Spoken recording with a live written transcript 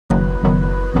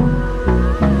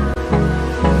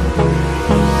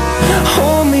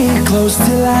close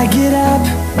till I get up.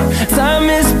 Time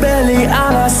is barely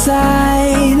on our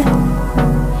side.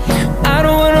 I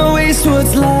don't wanna waste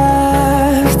what's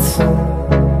left.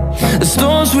 The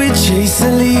storms we chase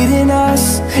are leading us,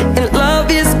 and love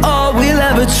is all we'll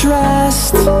ever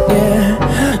trust. Yeah,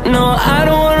 no, I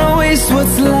don't wanna waste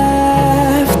what's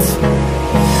left.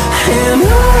 And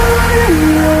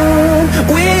on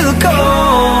we'll go,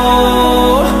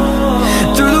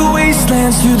 through the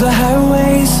wastelands, through the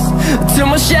highways, till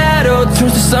my shadow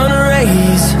turns to sun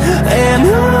rays. And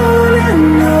on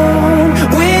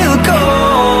we'll go,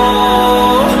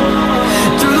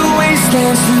 through the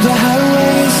wastelands, through the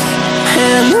highways,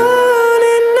 and on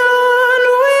we'll go.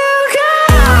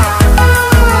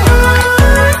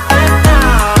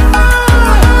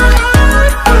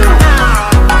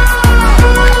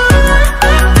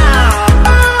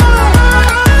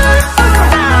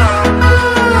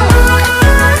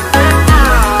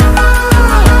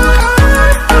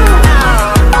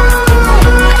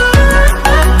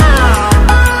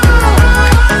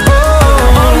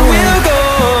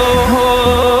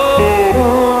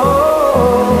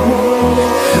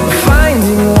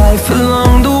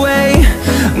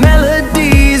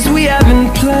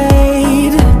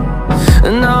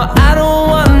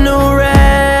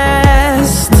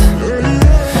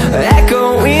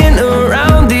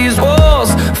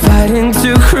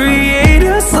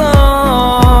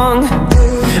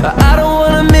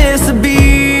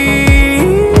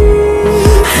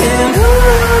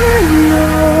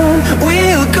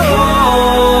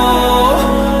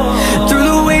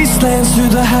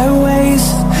 Through the highways,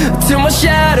 till my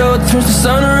shadow turns to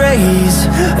sun rays.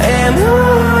 And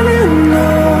on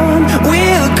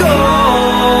we'll go,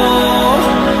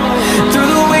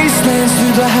 through the wastelands,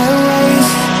 through the highways,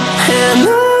 and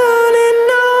on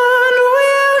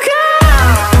we'll go.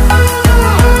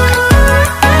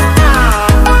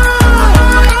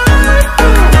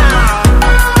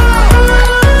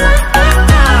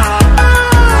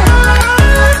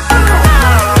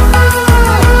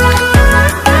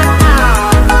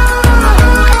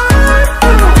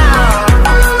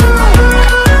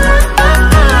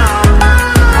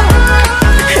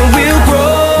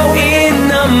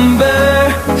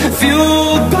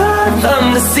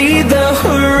 See the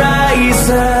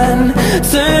horizon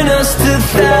turn us to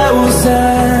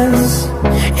thousands,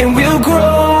 and we'll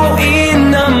grow in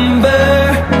number,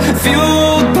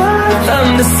 fueled by them.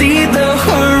 To see the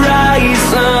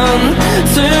horizon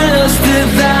turn us to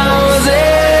thousands,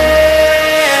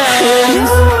 and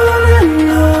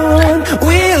on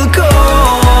we'll go,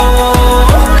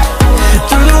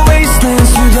 through the wastelands,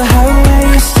 through the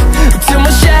highways, till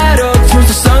my shadow turns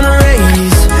to sun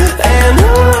rays. And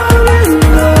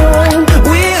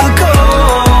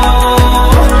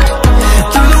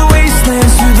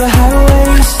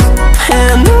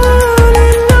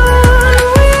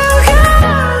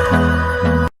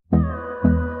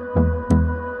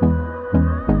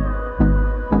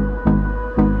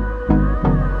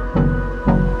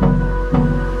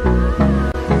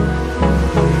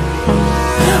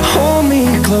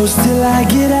close till I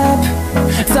get up.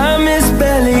 Time is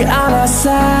barely on our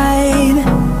side.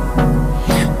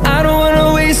 I don't wanna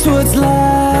waste what's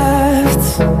left.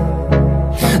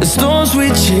 The storms we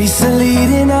chase are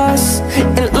leading us,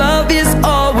 and love is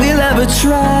all we'll ever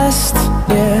trust.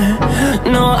 Yeah,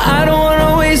 no, I don't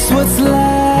wanna waste what's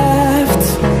left.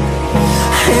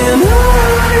 And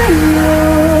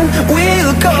on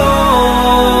we'll go,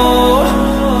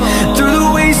 through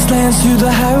the wastelands, through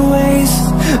the highways,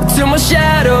 till my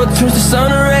shadow turns to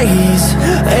sun rays.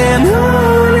 And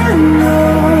on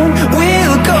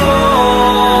we'll go,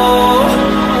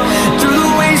 through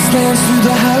the wastelands, through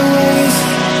the highways,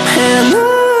 and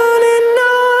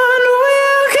on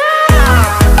we'll go.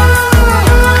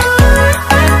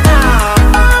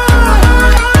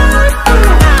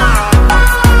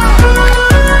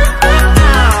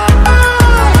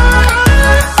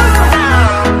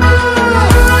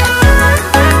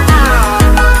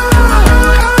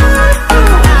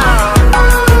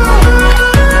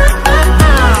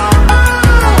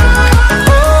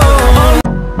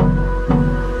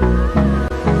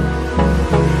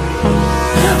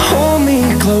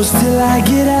 Close till I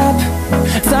get up.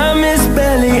 Time is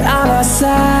barely on our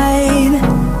side.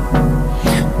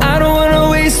 I don't wanna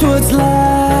waste what's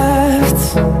left.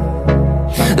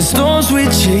 The storms we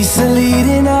chase are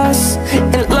leading us,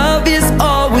 and love is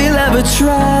all we'll ever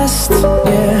trust.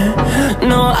 Yeah,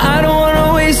 no, I don't wanna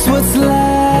waste what's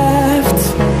left.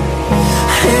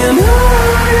 And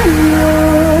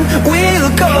on we'll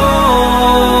go,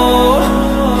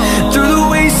 through the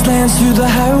wastelands, through the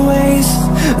highways,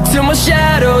 till my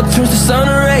shadow turns to sun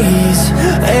rays.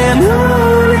 And on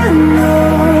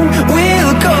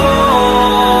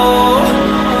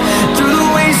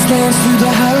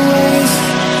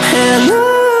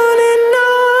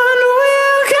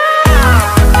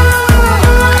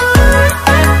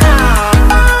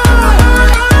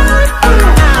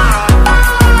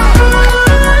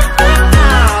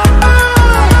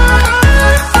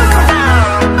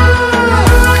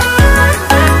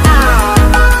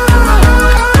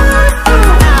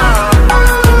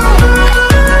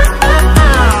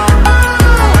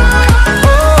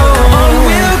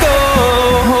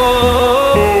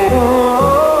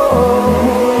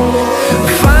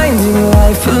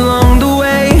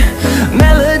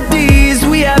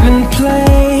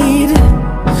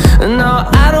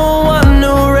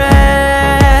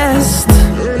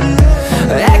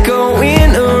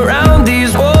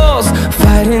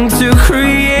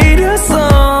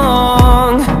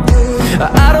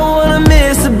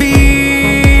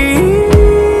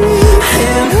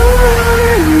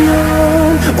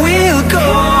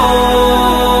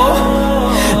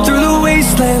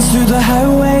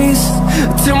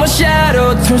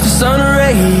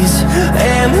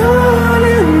and on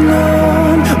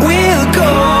we'll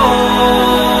go,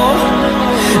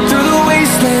 through the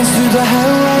wastelands, through the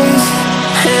highways,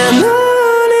 and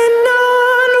on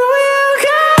we'll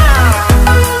go.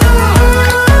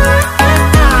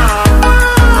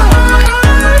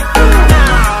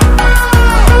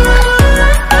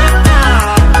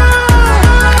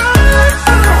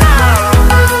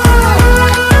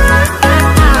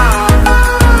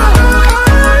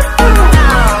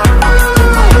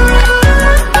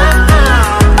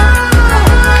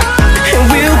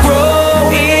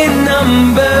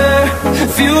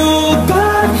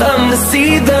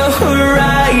 See the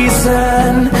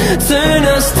horizon, turn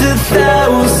us to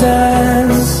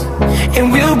thousands, and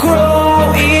we'll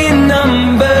grow in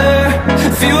number,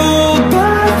 fueled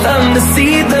by them. To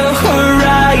see the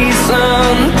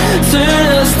horizon, turn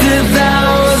us to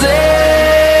thousands,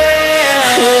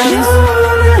 and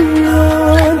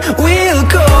on we'll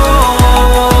go,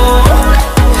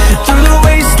 through the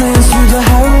wastelands, through the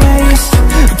highways,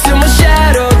 till my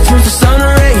shadow turns to sun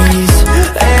rays,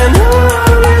 and on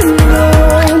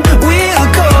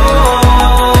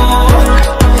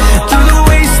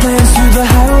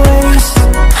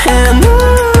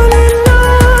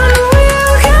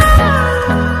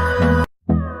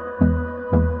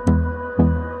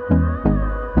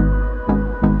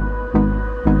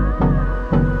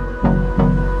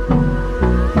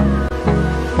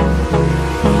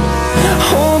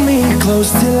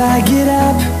close till I get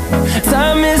up.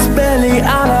 Time is barely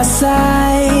on our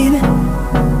side.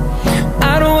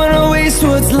 I don't wanna waste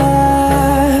what's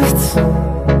left.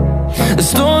 The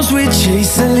storms we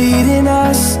chase are leading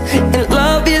us, and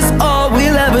love is all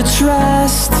we'll ever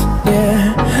trust.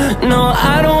 Yeah, no,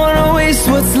 I don't wanna waste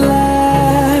what's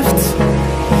left.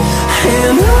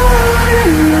 And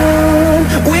on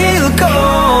we'll go,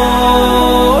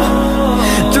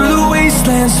 through the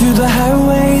wastelands, through the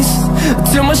highways,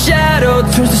 till my shadow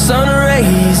turns to sun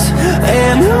rays,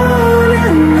 and on